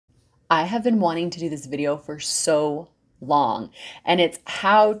I have been wanting to do this video for so long, and it's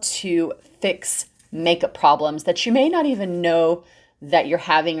how to fix makeup problems that you may not even know that you're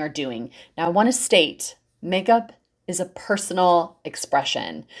having or doing. Now, I want to state makeup is a personal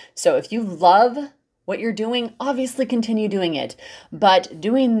expression. So if you love what you're doing, obviously continue doing it. But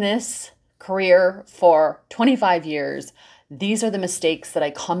doing this career for 25 years, these are the mistakes that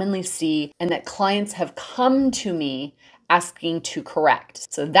I commonly see and that clients have come to me asking to correct.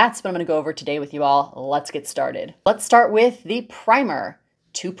 So that's what I'm going to go over today with you all. Let's get started. Let's start with the primer.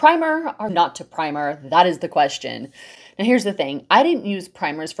 To primer or not to primer? That is the question. Now here's the thing. I didn't use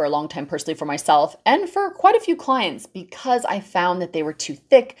primers for a long time personally for myself and for quite a few clients because I found that they were too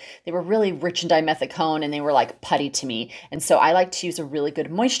thick. They were really rich in dimethicone and they were like putty to me. And so I like to use a really good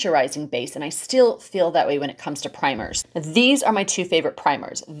moisturizing base, and I still feel that way when it comes to primers. Now, these are my two favorite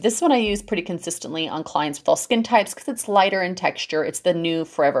primers. This one I use pretty consistently on clients with all skin types because it's lighter in texture. It's the new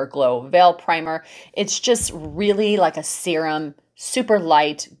Forever Glow Veil Primer. It's just really like a serum. Super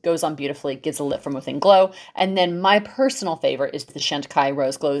light, goes on beautifully, gives a lit from within glow. And then my personal favorite is the Chantecaille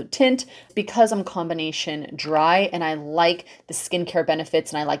Rose Glow Tint because I'm combination dry and I like the skincare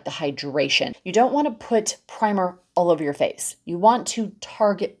benefits and I like the hydration. You don't want to put primer all over your face. You want to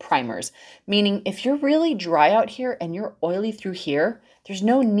target primers, meaning if you're really dry out here and you're oily through here, there's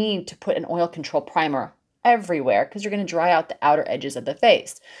no need to put an oil control primer everywhere because you're going to dry out the outer edges of the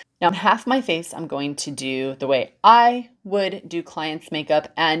face. Now, on half my face, I'm going to do the way I would do clients'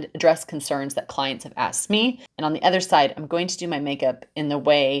 makeup and address concerns that clients have asked me. And on the other side, I'm going to do my makeup in the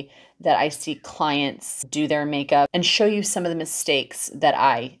way that I see clients do their makeup and show you some of the mistakes that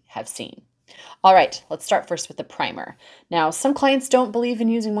I have seen. All right, let's start first with the primer. Now, some clients don't believe in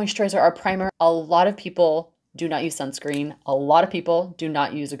using moisturizer or primer. A lot of people do not use sunscreen. A lot of people do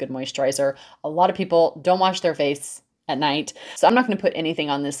not use a good moisturizer. A lot of people don't wash their face at night. So I'm not going to put anything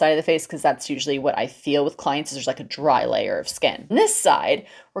on this side of the face because that's usually what I feel with clients is there's like a dry layer of skin. On this side,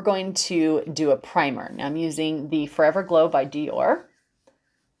 we're going to do a primer. Now I'm using the Forever Glow by Dior.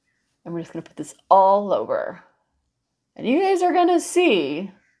 And we're just going to put this all over. And you guys are going to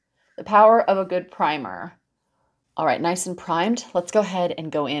see the power of a good primer. All right, nice and primed. Let's go ahead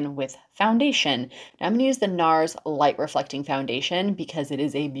and go in with foundation. Now I'm going to use the Nars Light Reflecting Foundation because it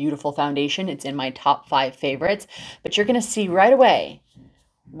is a beautiful foundation. It's in my top 5 favorites, but you're going to see right away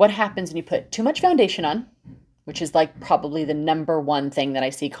what happens when you put too much foundation on, which is like probably the #1 thing that I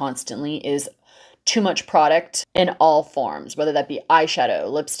see constantly is too much product in all forms, whether that be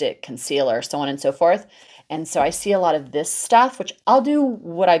eyeshadow, lipstick, concealer, so on and so forth. And so I see a lot of this stuff, which I'll do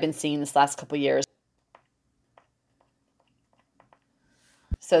what I've been seeing this last couple years.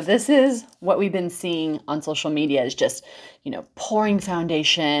 So this is what we've been seeing on social media is just, pouring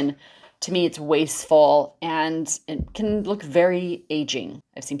foundation. To me, it's wasteful and it can look very aging.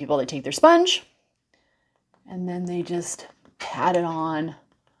 I've seen people that take their sponge and then they just pat it on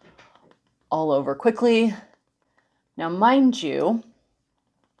all over quickly. Now, mind you,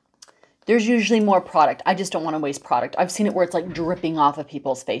 there's usually more product. I just don't want to waste product. I've seen it where it's like dripping off of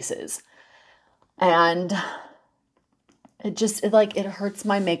people's faces. And it hurts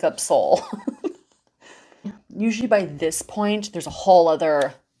my makeup soul. Usually by this point, there's a whole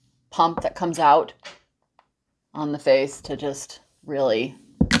other pump that comes out on the face to just really,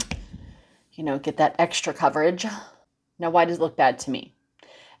 get that extra coverage. Now, why does it look bad to me?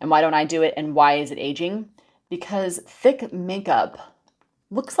 And why don't I do it? And why is it aging? Because thick makeup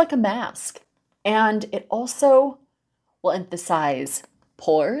looks like a mask. And it also will emphasize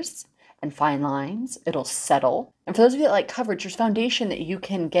pores and fine lines. It'll settle. And for those of you that like coverage, there's foundation that you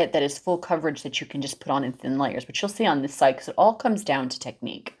can get that is full coverage that you can just put on in thin layers, which you'll see on this side because it all comes down to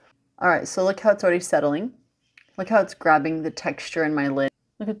technique. All right, so look how it's already settling. Look how it's grabbing the texture in my lid.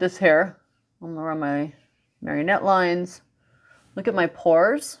 Look at this hair around my marionette lines. Look at my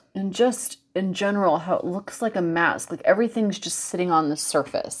pores. And just in general, how it looks like a mask. Like everything's just sitting on the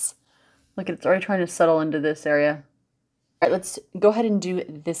surface. Look, it's already trying to settle into this area. All right, let's go ahead and do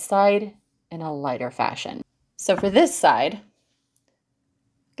this side in a lighter fashion. So for this side, I'm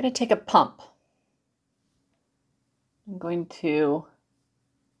going to take a pump. I'm going to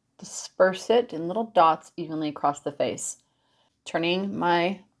disperse it in little dots evenly across the face. Turning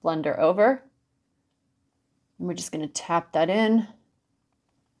my blender over. And we're just going to tap that in.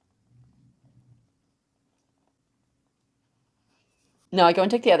 Now I go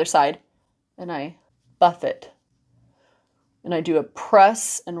and take the other side and I buff it. And I do a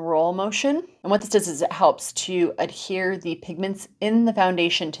press and roll motion. And what this does is it helps to adhere the pigments in the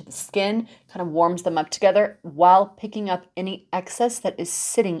foundation to the skin, kind of warms them up together while picking up any excess that is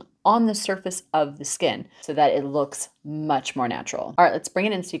sitting on the surface of the skin so that it looks much more natural. All right, let's bring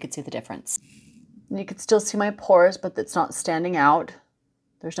it in so you can see the difference. And you can still see my pores, but it's not standing out.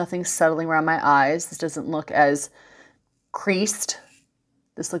 There's nothing settling around my eyes. This doesn't look as creased.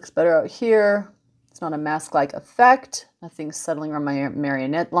 This looks better out here. It's not a mask-like effect. Nothing's settling around my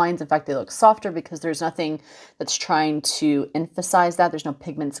marionette lines. In fact, they look softer because there's nothing that's trying to emphasize that. There's no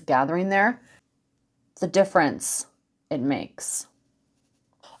pigments gathering there. The difference it makes.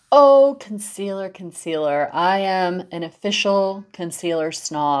 Oh, concealer, concealer. I am an official concealer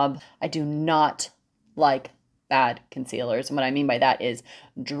snob. I do not like bad concealers. And what I mean by that is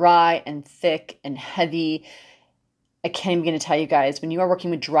dry and thick and heavy. I can't even begin to tell you guys, when you are working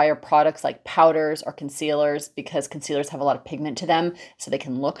with drier products like powders or concealers, because concealers have a lot of pigment to them, so they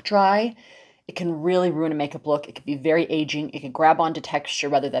can look dry, it can really ruin a makeup look. It could be very aging. It could grab onto texture,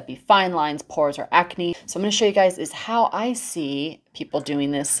 whether that be fine lines, pores, or acne. So I'm going to show you guys is how I see people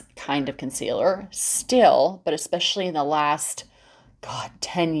doing this kind of concealer still, but especially in the last, God,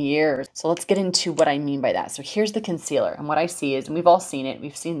 10 years. So let's get into what I mean by that. So here's the concealer. And what I see is, and we've all seen it,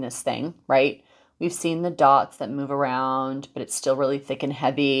 we've seen this thing, right? We've seen the dots that move around, but it's still really thick and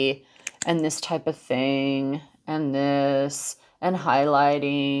heavy, and this type of thing, and this, and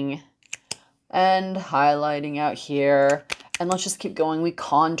highlighting out here. And let's just keep going. We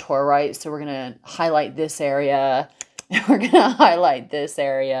contour, right? So we're gonna highlight this area, and we're gonna highlight this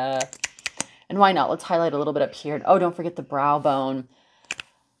area. And why not? Let's highlight a little bit up here. And oh, don't forget the brow bone.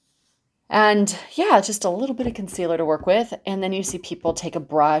 And yeah, just a little bit of concealer to work with. And then you see people take a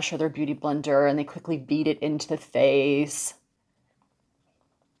brush or their beauty blender and they quickly beat it into the face.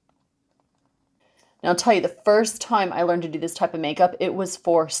 Now I'll tell you, the first time I learned to do this type of makeup, it was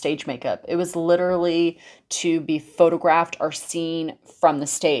for stage makeup. It was literally to be photographed or seen from the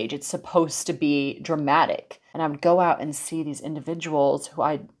stage. It's supposed to be dramatic. And I would go out and see these individuals who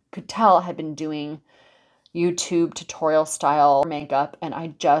I could tell had been doing YouTube tutorial style makeup, and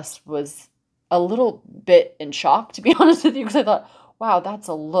I just was a little bit in shock, to be honest with you, because I thought, wow, that's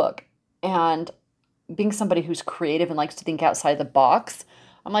a look. And being somebody who's creative and likes to think outside the box,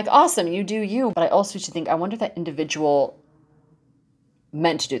 I'm like, awesome, you do you. But I also used to think, I wonder if that individual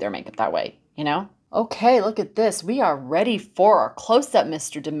meant to do their makeup that way, you know? Okay, look at this. We are ready for our close-up,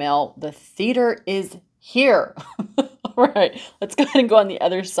 Mr. DeMille. The theater is here. All right, let's go ahead and go on the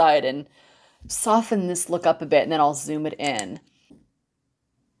other side and soften this look up a bit, and then I'll zoom it in.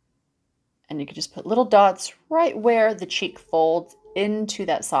 And you can just put little dots right where the cheek folds into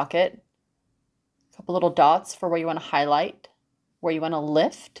that socket. A couple little dots for where you want to highlight, where you want to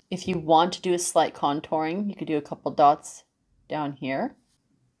lift. If you want to do a slight contouring, you could do a couple dots down here,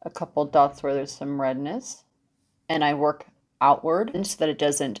 a couple dots where there's some redness. And I work outward so that it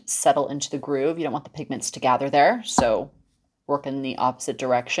doesn't settle into the groove. You don't want the pigments to gather there, so work in the opposite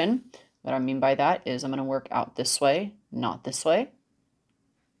direction. What I mean by that is I'm going to work out this way, not this way.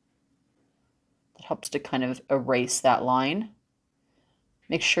 That helps to kind of erase that line.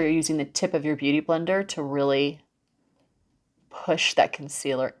 Make sure you're using the tip of your beauty blender to really push that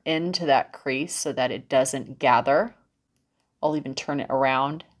concealer into that crease so that it doesn't gather. I'll even turn it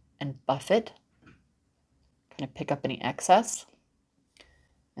around and buff it, kind of pick up any excess.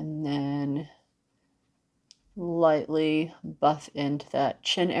 And then lightly buff into that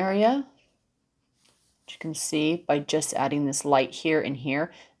chin area. You can see by just adding this light here and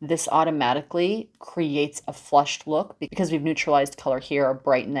here, this automatically creates a flushed look because we've neutralized color here or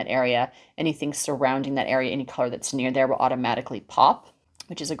brightened that area. Anything surrounding that area, any color that's near there will automatically pop,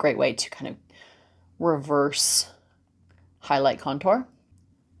 which is a great way to kind of reverse highlight contour.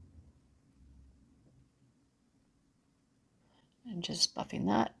 And just buffing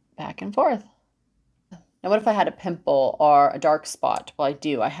that back and forth. Now, what if I had a pimple or a dark spot? Well, I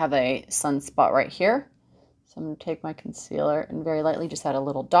do. I have a sunspot right here. So I'm going to take my concealer and very lightly just add a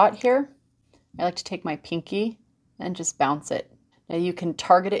little dot here. I like to take my pinky and just bounce it. Now, you can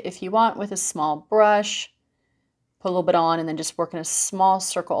target it if you want with a small brush, put a little bit on, and then just work in a small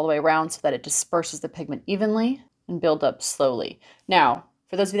circle all the way around so that it disperses the pigment evenly and build up slowly. Now,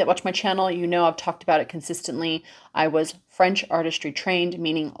 for those of you that watch my channel, you know I've talked about it consistently. I was French artistry trained,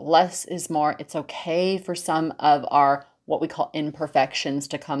 meaning less is more. It's okay for some of our what we call imperfections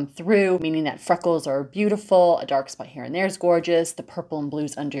to come through, meaning that freckles are beautiful, a dark spot here and there is gorgeous, the purple and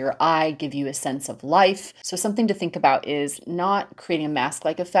blues under your eye give you a sense of life. So something to think about is not creating a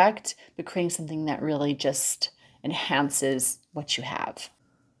mask-like effect, but creating something that really just enhances what you have.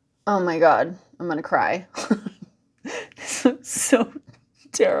 Oh my God, I'm gonna cry. This is so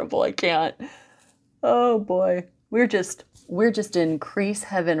terrible, I can't. Oh boy, we're just in crease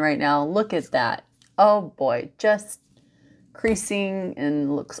heaven right now. Look at that. Oh boy, just creasing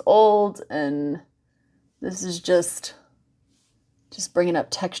and looks old, and this is just bringing up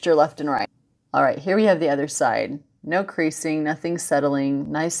texture left and right. All right, here we have the other side. No creasing, nothing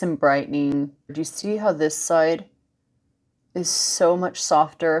settling, nice and brightening. Do you see how this side is so much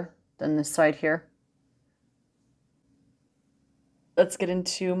softer than this side here? Let's get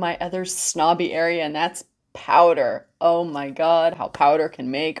into my other snobby area, and that's powder. Oh my God, how powder can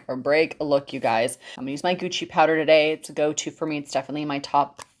make or break a look, you guys. I'm gonna use my Gucci powder today. It's a go-to for me. It's definitely my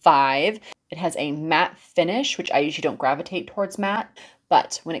top 5. It has a matte finish, which I usually don't gravitate towards matte,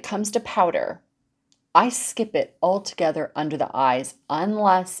 but when it comes to powder, I skip it altogether under the eyes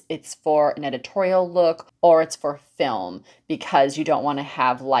unless it's for an editorial look or it's for film, because you don't want to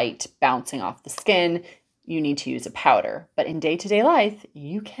have light bouncing off the skin. You need to use a powder. But in day-to-day life,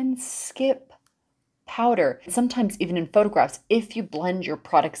 you can skip powder. Sometimes even in photographs, if you blend your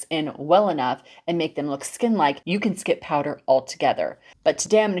products in well enough and make them look skin-like, you can skip powder altogether. But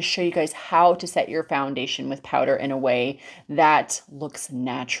today I'm going to show you guys how to set your foundation with powder in a way that looks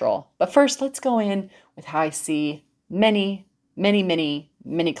natural. But first, let's go in with how I see many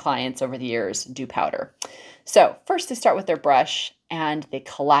clients over the years do powder. So first they start with their brush and they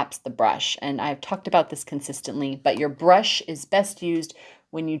collapse the brush. And I've talked about this consistently, but your brush is best used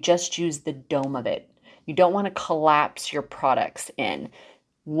when you just use the dome of it. You don't want to collapse your products in.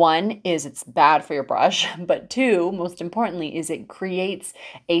 One is it's bad for your brush, but two, most importantly, is it creates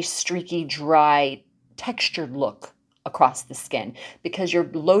a streaky, dry, textured look across the skin because you're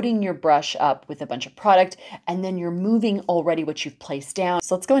loading your brush up with a bunch of product and then you're moving already what you've placed down.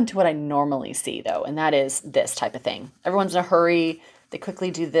 So let's go into what I normally see though, and that is this type of thing. Everyone's in a hurry. They quickly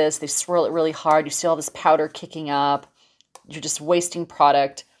do this. They swirl it really hard. You see all this powder kicking up. You're just wasting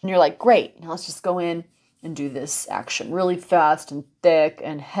product. And you're like, great, now let's just go in and do this action really fast and thick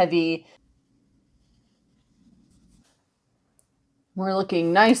and heavy. We're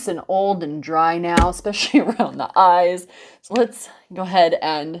looking nice and old and dry now, especially around the eyes. So let's go ahead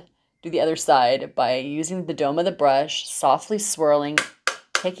and do the other side by using the dome of the brush, softly swirling,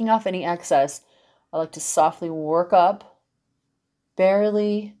 taking off any excess. I like to softly work up,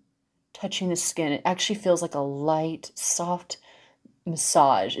 barely touching the skin. It actually feels like a light, soft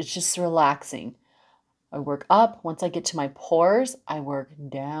massage. It's just relaxing. I work up. Once I get to my pores, I work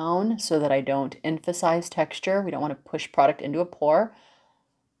down so that I don't emphasize texture. We don't want to push product into a pore.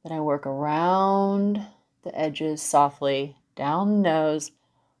 Then I work around the edges softly, down the nose,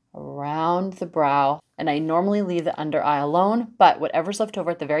 around the brow. And I normally leave the under eye alone, but whatever's left over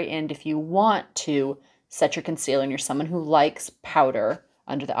at the very end, if you want to set your concealer and you're someone who likes powder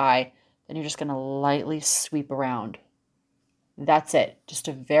under the eye, then you're just going to lightly sweep around. That's it. Just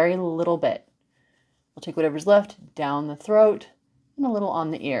a very little bit. We'll take whatever's left down the throat and a little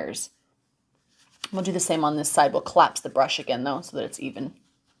on the ears. We'll do the same on this side. We'll collapse the brush again though so that it's even.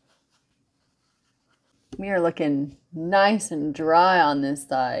 We are looking nice and dry on this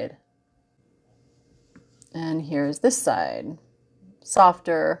side. And here's this side.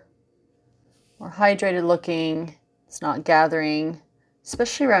 Softer, more hydrated looking. It's not gathering,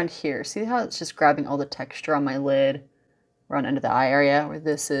 especially around here. See how it's just grabbing all the texture on my lid, around under the eye area where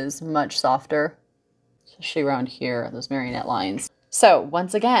this is much softer. Especially around here, those marionette lines. So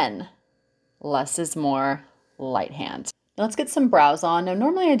once again, less is more, light hand. Now let's get some brows on. Now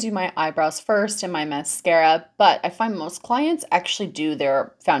normally I do my eyebrows first and my mascara, but I find most clients actually do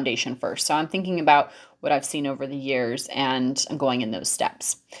their foundation first. So I'm thinking about what I've seen over the years and I'm going in those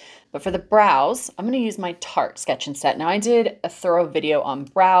steps. But for the brows, I'm going to use my Tarte Sketch and Set. Now I did a thorough video on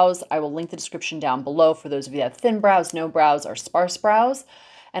brows. I will link the description down below for those of you that have thin brows, no brows, or sparse brows.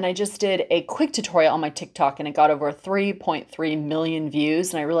 And I just did a quick tutorial on my TikTok and it got over 3.3 million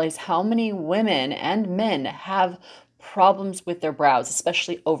views. And I realized how many women and men have problems with their brows,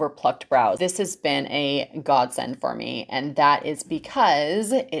 especially overplucked brows. This has been a godsend for me. And that is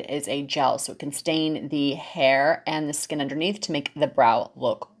because it is a gel. So it can stain the hair and the skin underneath to make the brow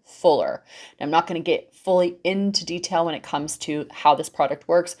look fuller. Now, I'm not going to get fully into detail when it comes to how this product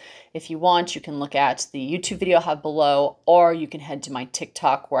works. If you want, you can look at the YouTube video I have below, or you can head to my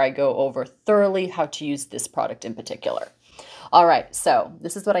TikTok where I go over thoroughly how to use this product in particular. All right, so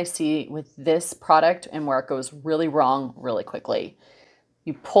this is what I see with this product and where it goes really wrong really quickly.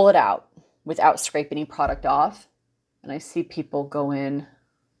 You pull it out without scraping any product off, and I see people go in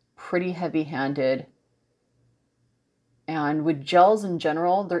pretty heavy-handed. And with gels in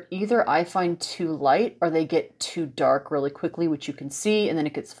general, they're either, I find, too light or they get too dark really quickly, which you can see, and then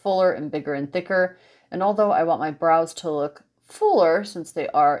it gets fuller and bigger and thicker. And although I want my brows to look fuller, since they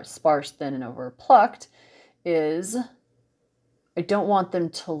are sparse, thin, and overplucked, I don't want them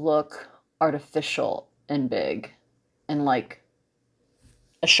to look artificial and big and like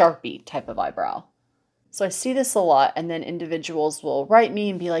a Sharpie type of eyebrow. So I see this a lot, and then individuals will write me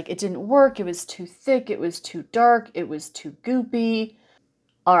and be like, it didn't work, it was too thick, it was too dark, it was too goopy.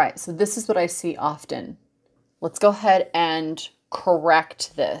 All right, so this is what I see often. Let's go ahead and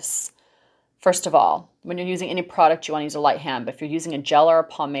correct this. First of all, when you're using any product, you want to use a light hand, but if you're using a gel or a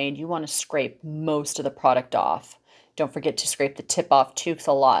pomade, you want to scrape most of the product off. Don't forget to scrape the tip off too, because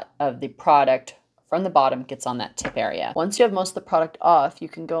a lot of the product from the bottom gets on that tip area. Once you have most of the product off, you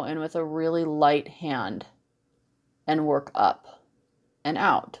can go in with a really light hand and work up and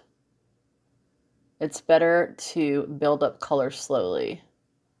out. It's better to build up color slowly.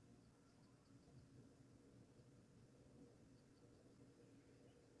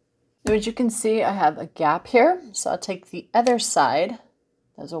 As you can see, I have a gap here, so I'll take the other side.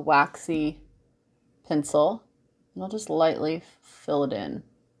 There's a waxy pencil, and I'll just lightly fill it in.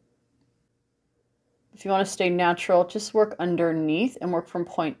 If you want to stay natural, just work underneath and work from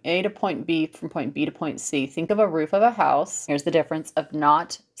point A to point B, from point B to point C. Think of a roof of a house. Here's the difference of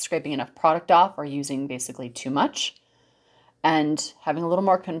not scraping enough product off or using basically too much, and having a little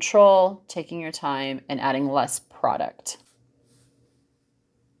more control, taking your time, and adding less product.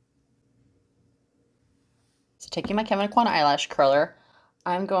 So taking my Kevyn Aucoin eyelash curler,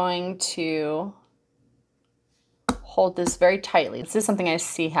 I'm going to hold this very tightly. This is something I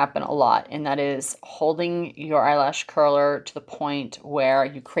see happen a lot, and that is holding your eyelash curler to the point where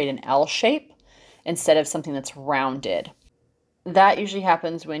you create an L shape instead of something that's rounded. That usually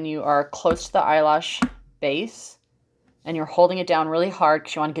happens when you are close to the eyelash base and you're holding it down really hard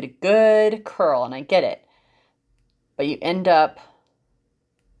because you want to get a good curl, and I get it. But you end up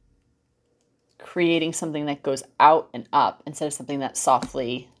creating something that goes out and up instead of something that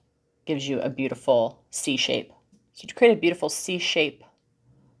softly gives you a beautiful C shape. So to create a beautiful C-shape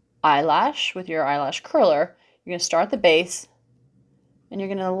eyelash with your eyelash curler, you're going to start at the base and you're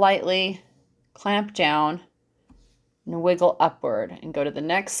going to lightly clamp down and wiggle upward and go to the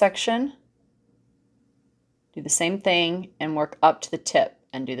next section, do the same thing, and work up to the tip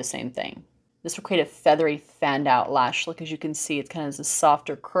and do the same thing. This will create a feathery, fanned out lash look. As you can see, it's kind of a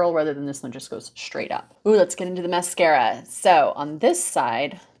softer curl rather than this one just goes straight up. Ooh, let's get into the mascara. So on this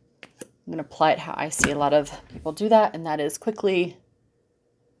side, I'm going to apply it how I see a lot of people do that, and that is quickly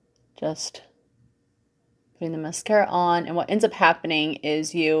just putting the mascara on. And what ends up happening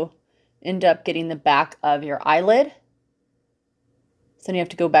is you end up getting the back of your eyelid. So then you have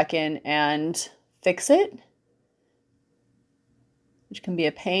to go back in and fix it, which can be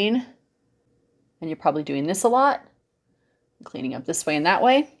a pain. And you're probably doing this a lot, cleaning up this way and that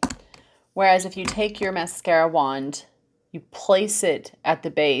way. Whereas if you take your mascara wand, you place it at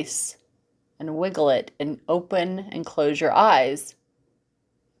the base and wiggle it and open and close your eyes.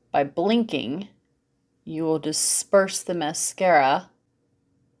 By blinking, you will disperse the mascara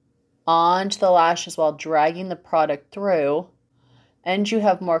onto the lashes while dragging the product through, and you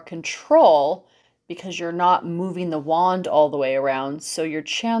have more control because you're not moving the wand all the way around, so your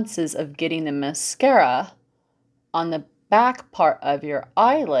chances of getting the mascara on the back part of your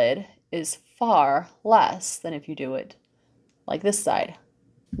eyelid is far less than if you do it like this side.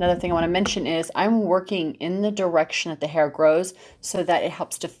 Another thing I want to mention is I'm working in the direction that the hair grows so that it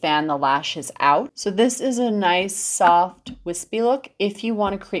helps to fan the lashes out. So this is a nice, soft, wispy look. If you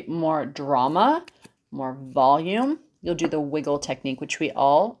want to create more drama, more volume, you'll do the wiggle technique, which we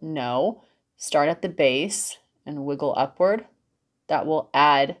all know. Start at the base and wiggle upward. That will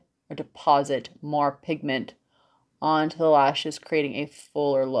add or deposit more pigment onto the lashes, creating a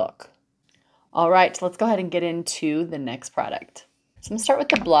fuller look. All right, so let's go ahead and get into the next product. So I'm going to start with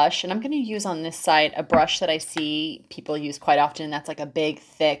the blush, and I'm going to use on this side a brush that I see people use quite often. And that's like a big,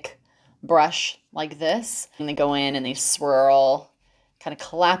 thick brush like this. And they go in and they swirl, kind of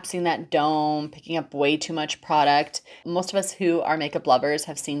collapsing that dome, picking up way too much product. Most of us who are makeup lovers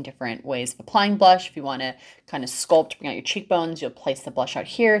have seen different ways of applying blush. If you want to kind of sculpt, bring out your cheekbones, you'll place the blush out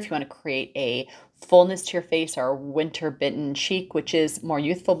here. If you want to create a fullness to your face or winter bitten cheek, which is more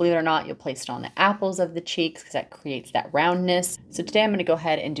youthful, believe it or not, you'll place it on the apples of the cheeks because that creates that roundness. So today I'm going to go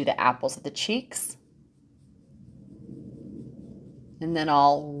ahead and do the apples of the cheeks, and then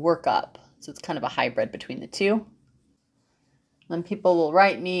I'll work up. So it's kind of a hybrid between the two. Then people will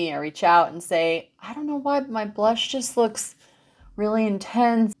write me or reach out and say, I don't know why, but my blush just looks really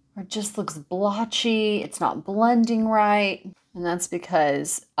intense or just looks blotchy. It's not blending right. And that's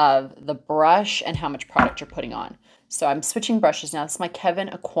because of the brush and how much product you're putting on. So I'm switching brushes now. This is my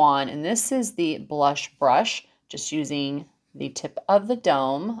Kevyn Aucoin, and this is the blush brush, just using the tip of the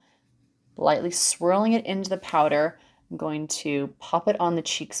dome, lightly swirling it into the powder. I'm going to pop it on the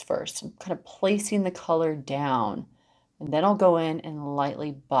cheeks first. I'm kind of placing the color down, And then I'll go in and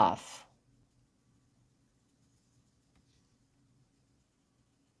lightly buff.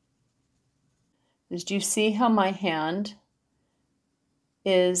 Do you see how my hand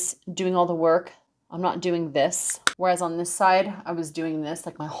is doing all the work? I'm not doing this. Whereas on this side, I was doing this,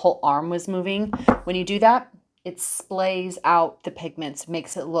 like my whole arm was moving. When you do that, it splays out the pigments,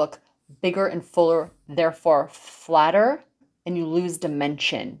 makes it look bigger and fuller, therefore flatter, and you lose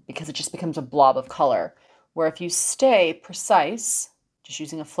dimension because it just becomes a blob of color. Where if you stay precise, just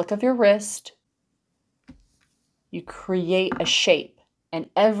using a flick of your wrist, you create a shape. And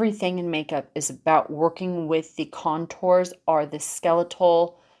everything in makeup is about working with the contours or the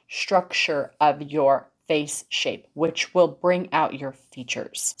skeletal structure of your face shape, which will bring out your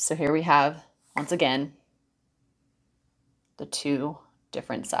features. So here we have, once again, the two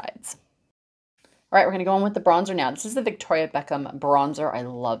different sides. All right, we're gonna go on with the bronzer now. This is the Victoria Beckham bronzer. I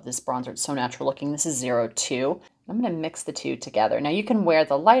love this bronzer, it's so natural looking. This is 02. I'm gonna mix the two together. Now you can wear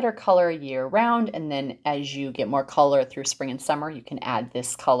the lighter color year round, and then as you get more color through spring and summer, you can add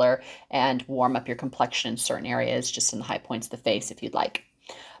this color and warm up your complexion in certain areas, just in the high points of the face if you'd like.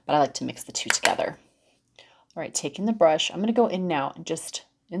 But I like to mix the two together. All right, taking the brush, I'm gonna go in now and just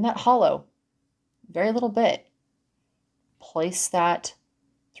in that hollow, very little bit, place that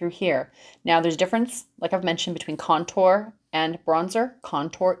through here. Now there's a difference, like I've mentioned, between contour and bronzer.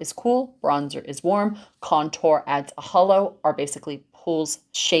 Contour is cool, bronzer is warm. Contour adds a hollow, or basically pulls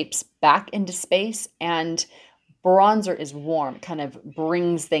shapes back into space, and bronzer is warm, kind of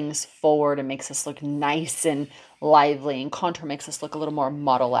brings things forward and makes us look nice and lively, and contour makes us look a little more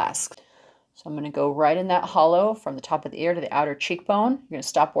model-esque. So I'm going to go right in that hollow from the top of the ear to the outer cheekbone. You're going to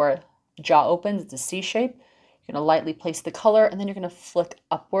stop where the jaw opens, it's a C shape. You're going to lightly place the color, and then you're going to flick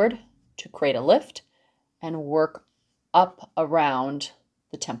upward to create a lift and work up around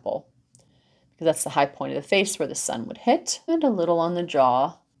the temple, because that's the high point of the face where the sun would hit, and a little on the jaw,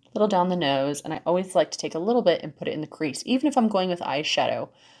 a little down the nose. And I always like to take a little bit and put it in the crease, even if I'm going with eyeshadow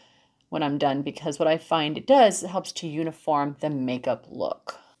when I'm done, because what I find it does, it helps to uniform the makeup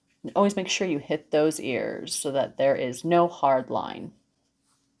look. And always make sure you hit those ears so that there is no hard line.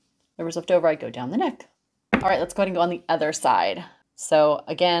 Whatever's left over, I go down the neck. All right, let's go ahead and go on the other side. So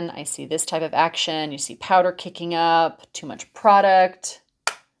again, I see this type of action. You see powder kicking up, too much product.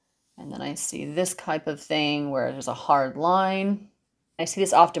 And then I see this type of thing where there's a hard line. I see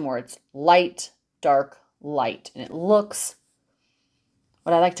this often where it's light, dark, light. And it looks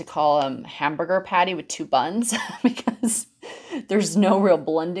what I like to call a hamburger patty with two buns because there's no real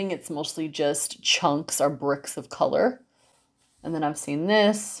blending. It's mostly just chunks or bricks of color. And then I've seen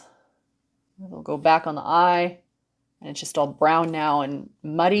this. It'll go back on the eye, and it's just all brown now and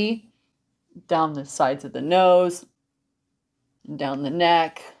muddy down the sides of the nose and down the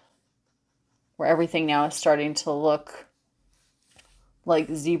neck, where everything now is starting to look like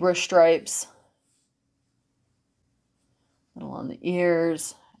zebra stripes. A little on the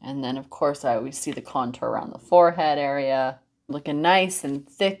ears, and then of course I always see the contour around the forehead area, looking nice and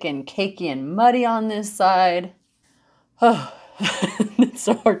thick and cakey and muddy on this side. Oh. It's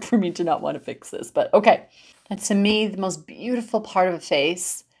so hard for me to not want to fix this, but okay. And to me, the most beautiful part of a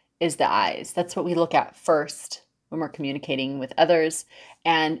face is the eyes. That's what we look at first when we're communicating with others,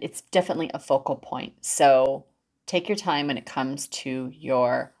 and it's definitely a focal point. So take your time when it comes to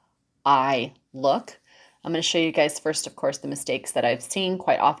your eye look. I'm going to show you guys first, of course, the mistakes that I've seen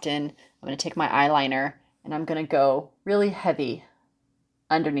quite often. I'm going to take my eyeliner and I'm going to go really heavy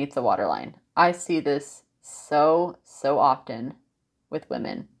underneath the waterline. I see this so often with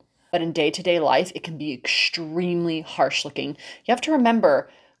women. But in day-to-day life, it can be extremely harsh looking. You have to remember,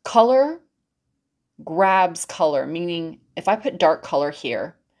 color grabs color, meaning if I put dark color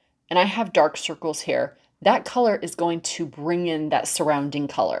here and I have dark circles here, that color is going to bring in that surrounding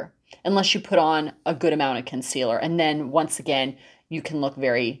color, unless you put on a good amount of concealer. And then once again, you can look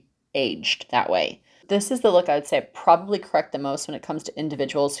very aged that way. This is the look I would say I probably correct the most when it comes to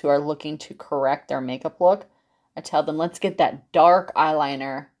individuals who are looking to correct their makeup look. I tell them, let's get that dark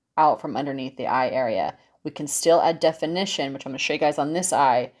eyeliner out from underneath the eye area. We can still add definition, which I'm going to show you guys on this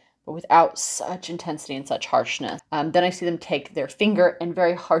eye, but without such intensity and such harshness. Then I see them take their finger and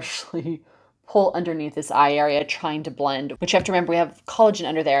very harshly pull underneath this eye area, trying to blend, which you have to remember, we have collagen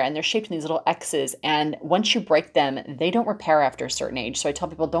under there and they're shaped in these little X's. And once you break them, they don't repair after a certain age. So I tell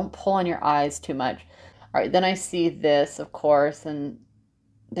people, don't pull on your eyes too much. All right, then I see this, of course, and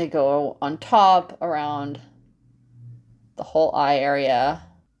they go on top around the whole eye area.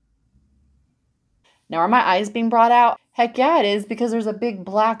 Now, are my eyes being brought out? Heck yeah, it is, because there's a big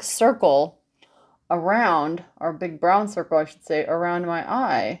black circle around, or a big brown circle, I should say, around my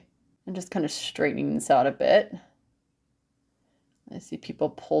eye. I'm just kind of straightening this out a bit. I see people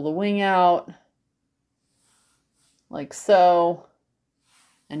pull the wing out like so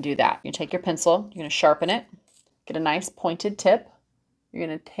and do that. You take your pencil, you're going to sharpen it, get a nice pointed tip. You're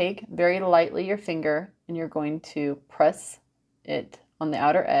going to take very lightly your finger and you're going to press it on the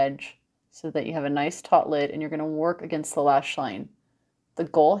outer edge so that you have a nice taut lid, and you're going to work against the lash line. The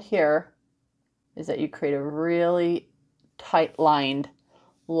goal here is that you create a really tight lined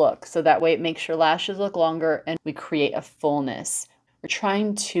look, so that way it makes your lashes look longer and we create a fullness. We're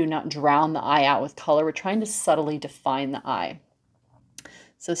trying to not drown the eye out with color. We're trying to subtly define the eye.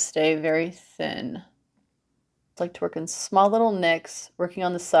 So stay very thin. I like to work in small little nicks. Working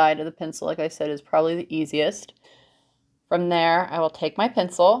on the side of the pencil, like I said, is probably the easiest. From there, I will take my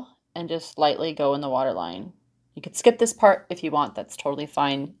pencil and just lightly go in the waterline. You could skip this part if you want, that's totally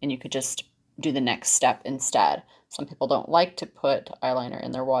fine, and you could just do the next step instead. Some people don't like to put eyeliner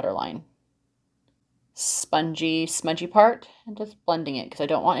in their waterline. Spongy, smudgy part, and just blending it because I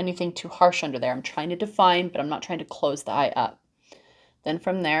don't want anything too harsh under there. I'm trying to define, but I'm not trying to close the eye up. Then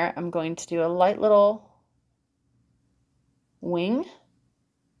from there, I'm going to do a light little wing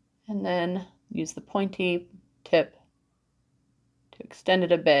and then use the pointy tip to extend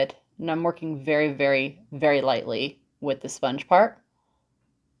it a bit. And I'm working very, very, very lightly with the sponge part.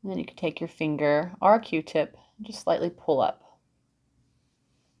 And then you can take your finger or a Q-tip and just slightly pull up.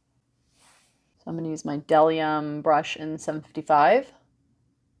 So I'm going to use my Delium brush in 755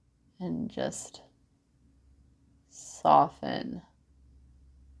 and just soften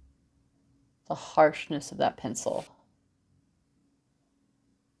the harshness of that pencil.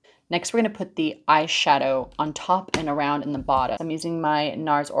 Next, we're going to put the eyeshadow on top and around in the bottom. I'm using my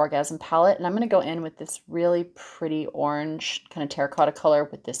Nars Orgasm palette, and I'm going to go in with this really pretty orange kind of terracotta color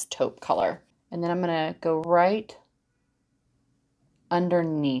with this taupe color. And then I'm going to go right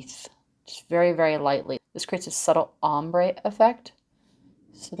underneath, just very, very lightly. This creates a subtle ombre effect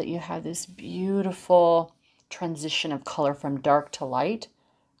so that you have this beautiful transition of color from dark to light,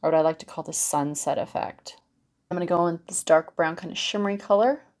 or what I like to call the sunset effect. I'm going to go in with this dark brown kind of shimmery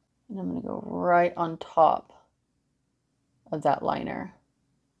color. And I'm going to go right on top of that liner.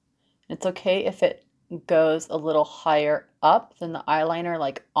 It's okay if it goes a little higher up than the eyeliner,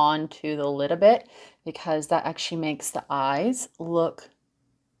 like onto the lid a bit, because that actually makes the eyes look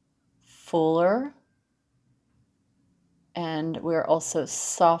fuller. And we're also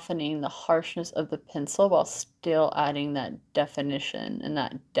softening the harshness of the pencil while still adding that definition and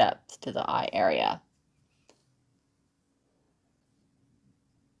that depth to the eye area.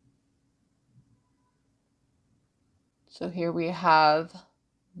 So here we have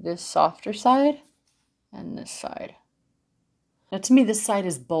this softer side and this side. Now to me, this side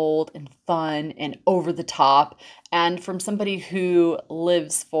is bold and fun and over the top. And from somebody who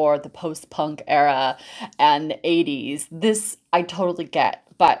lives for the post-punk era and the 80s, this I totally get.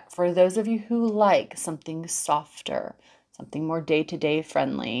 But for those of you who like something softer, something more day-to-day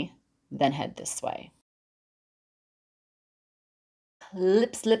friendly, then head this way.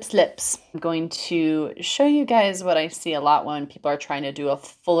 Lips, lips, lips. I'm going to show you guys what I see a lot when people are trying to do a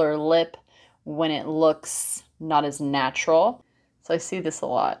fuller lip when it looks not as natural. So I see this a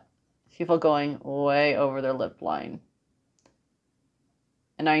lot. People going way over their lip line.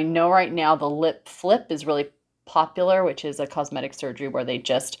 And I know right now the lip flip is really popular, which is a cosmetic surgery where they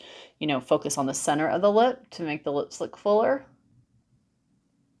just, focus on the center of the lip to make the lips look fuller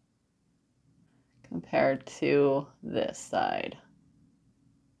compared to this side.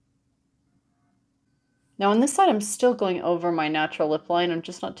 Now on this side, I'm still going over my natural lip line. I'm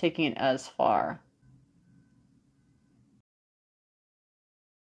just not taking it as far.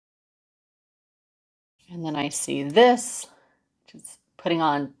 And then I see this, which is putting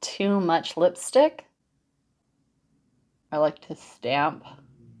on too much lipstick. I like to stamp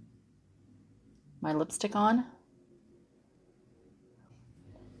my lipstick on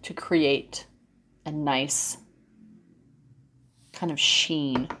to create a nice kind of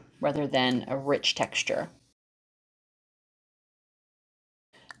sheen rather than a rich texture.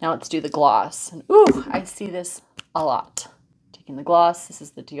 Now let's do the gloss. And ooh, I see this a lot. Taking the gloss, this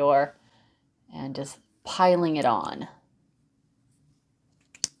is the Dior, and just piling it on.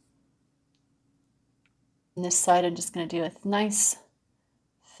 On this side, I'm just going to do a nice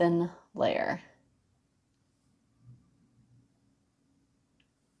thin layer.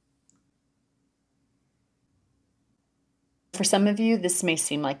 For some of you, this may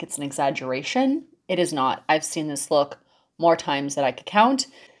seem like it's an exaggeration. It is not. I've seen this look more times than I could count.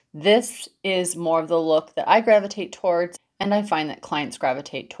 This is more of the look that I gravitate towards, and I find that clients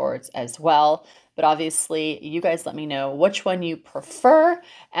gravitate towards as well. But obviously, you guys let me know which one you prefer.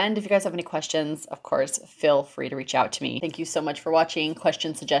 And if you guys have any questions, of course, feel free to reach out to me. Thank you so much for watching.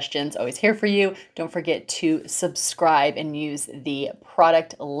 Questions, suggestions, always here for you. Don't forget to subscribe and use the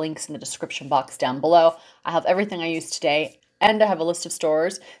product links in the description box down below. I have everything I used today, and I have a list of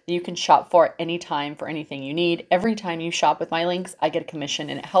stores that you can shop for anytime for anything you need. Every time you shop with my links, I get a commission,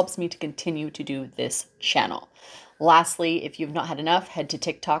 and it helps me to continue to do this channel. Lastly, if you've not had enough, head to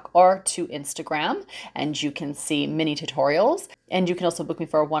TikTok or to Instagram and you can see mini tutorials. And you can also book me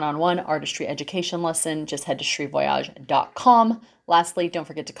for a one-on-one artistry education lesson. Just head to CHERIVOYAGE.com. Lastly, don't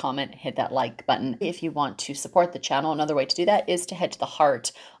forget to comment, hit that like button. If you want to support the channel, another way to do that is to head to the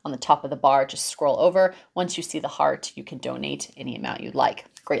heart on the top of the bar. Just scroll over. Once you see the heart, you can donate any amount you'd like.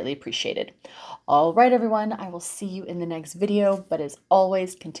 Greatly appreciated. All right, everyone, I will see you in the next video. But as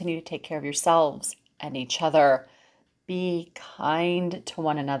always, continue to take care of yourselves and each other. Be kind to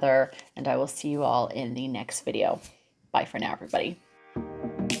one another, and I will see you all in the next video. Bye for now, everybody.